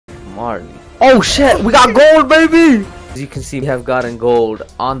smartly. Oh shit, we got gold, baby! As you can see, we have gotten gold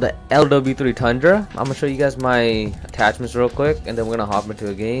on the LW3 Tundra. I'm gonna show you guys my attachments real quick, and then we're gonna hop into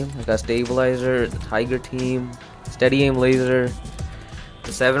a game. I got stabilizer, the Tiger team, steady aim laser,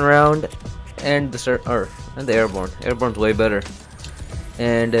 the 7-round, and the airborne. Airborne's way better.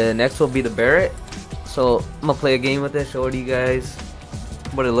 And next will be the Barrett. So I'm gonna play a game with it, show it to you guys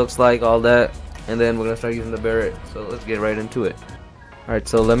what it looks like, all that, and then we're gonna start using the Barrett. So let's get right into it. Alright,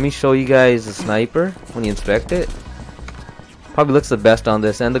 so let me show you guys the sniper when you inspect it. Probably looks the best on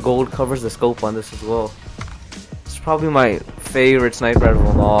this, and the gold covers the scope on this as well. It's probably my favorite sniper out of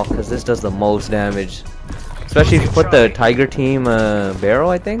them all, because this does the most damage. Especially if you put the Tiger team barrel,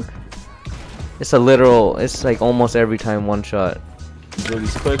 I think. It's a literal, it's like almost every time one shot.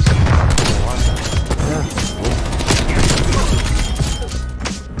 These clicks.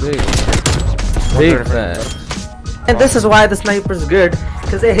 Big facts. And this is why the sniper's good,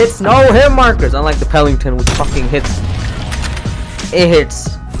 because it hits no hit markers, unlike the Pellington, which fucking hits. It hits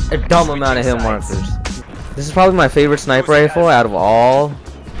a dumb amount of hit markers. This is probably my favorite sniper rifle out of all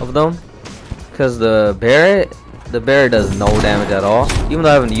of them, because the Barrett does no damage at all. Even though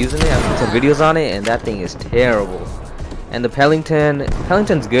I haven't used it, I've seen some videos on it, and that thing is terrible. And the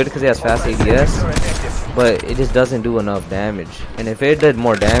Pellington's good because it has fast ADS, but it just doesn't do enough damage. And if it did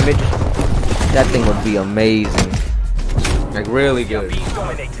more damage, that thing would be amazing, like really good.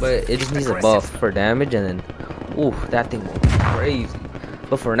 But it just needs a buff for damage, and then, ooh, that thing will be crazy.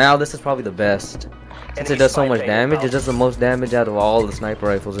 But for now, this is probably the best. Since it does so much damage, it does the most damage out of all the sniper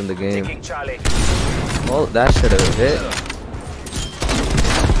rifles in the game. Well, that should have hit.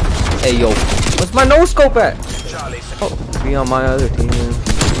 Hey, yo, what's my no scope at? Oh, be on my other team, man.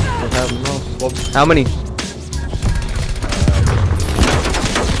 Don't have no scope. How many?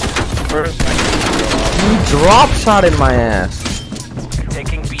 First, He drop shot in my ass.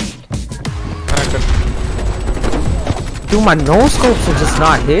 Taking B. Dude, my no scopes are just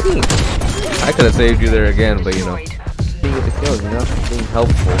not hitting. I could have saved you there again, but you know, being with the kills, you know, being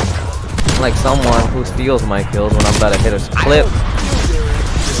helpful. Like someone who steals my kills when I'm about to hit a clip.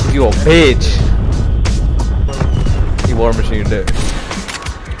 You a bitch. He war machine there.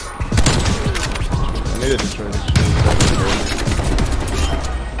 I need to destroy this shit.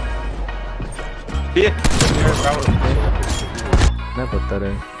 Yeah. I put that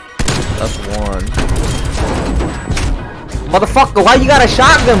in. That's one. Motherfucker, why you got a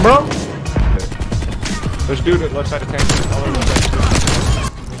shotgun, bro? There's dude at left side of tank.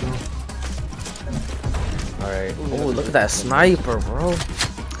 Alright. Oh, look at that sniper, bro.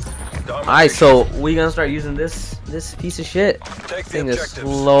 Alright, so we gonna start using this piece of shit. This thing is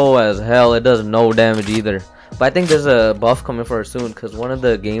slow as hell. It does no damage either. But I think there's a buff coming for it soon, because one of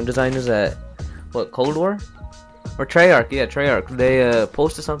the game designers at Cold War? Or Treyarch, yeah, Treyarch. They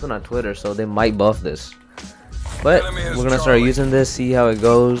posted something on Twitter, so they might buff this. But we're gonna start using this, see how it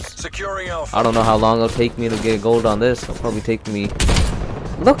goes. I don't know how long it'll take me to get gold on this. It'll probably take me.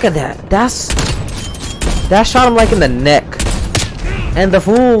 Look at that. That shot him like in the neck. And the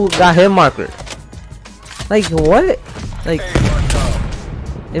fool got hit marker. Like what? Like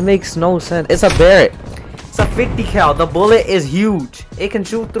it makes no sense. It's a Barrett. It's a 50 cal. The bullet is huge. It can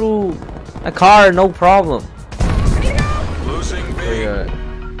shoot through a car, no problem.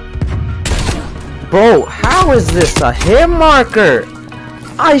 Bro, how is this a hit marker?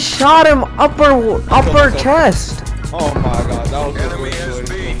 I shot him upper chest. Oh my god, that was so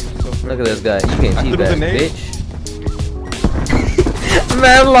good. Look at this guy. You can't see that, bitch.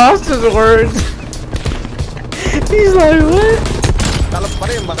 Man lost his words. He's like, what?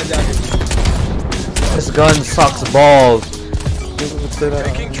 This gun sucks balls.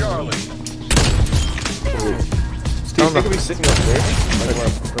 Taking Charlie.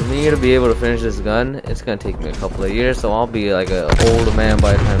 For me to be able to finish this gun, it's gonna take me a couple of years, so I'll be like an old man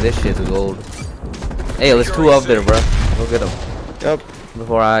by the time this shit's gold. Hey, there's two up there, bro. Go get them. Yep.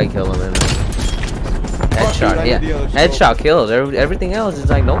 Before I kill them, man. Headshot, yeah. Headshot kills. Everything else is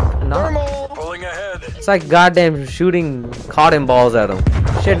like, nope, not. Pulling ahead. It's like goddamn shooting cotton balls at them.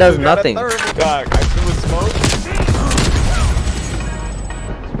 Shit does nothing. God, I feel the smoke.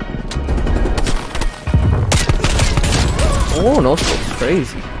 Oh, no scope's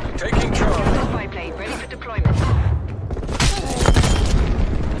crazy. Taking Charlie. Ready for deployment. I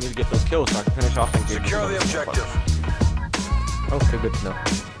need to get those kills so I can finish off and get Secure the objective. Okay, good to know.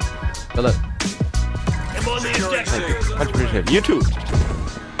 Good luck. Much appreciated. You too.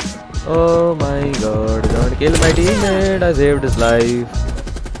 Oh my god, don't kill my teammate. I saved his life.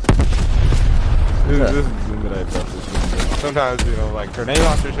 This is that I thought this was. Sometimes, you know, like grenade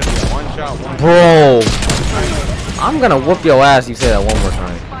launchers should be a one shot. Bro, I'm gonna whoop your ass. You say that one more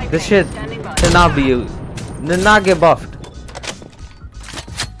time. This shit should not be, did not get buffed.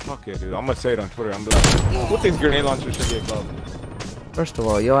 Fuck yeah, dude. I'm gonna say it on Twitter. I'm like, who thinks grenade launcher should get buffed? First of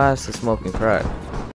all, your ass is smoking crack.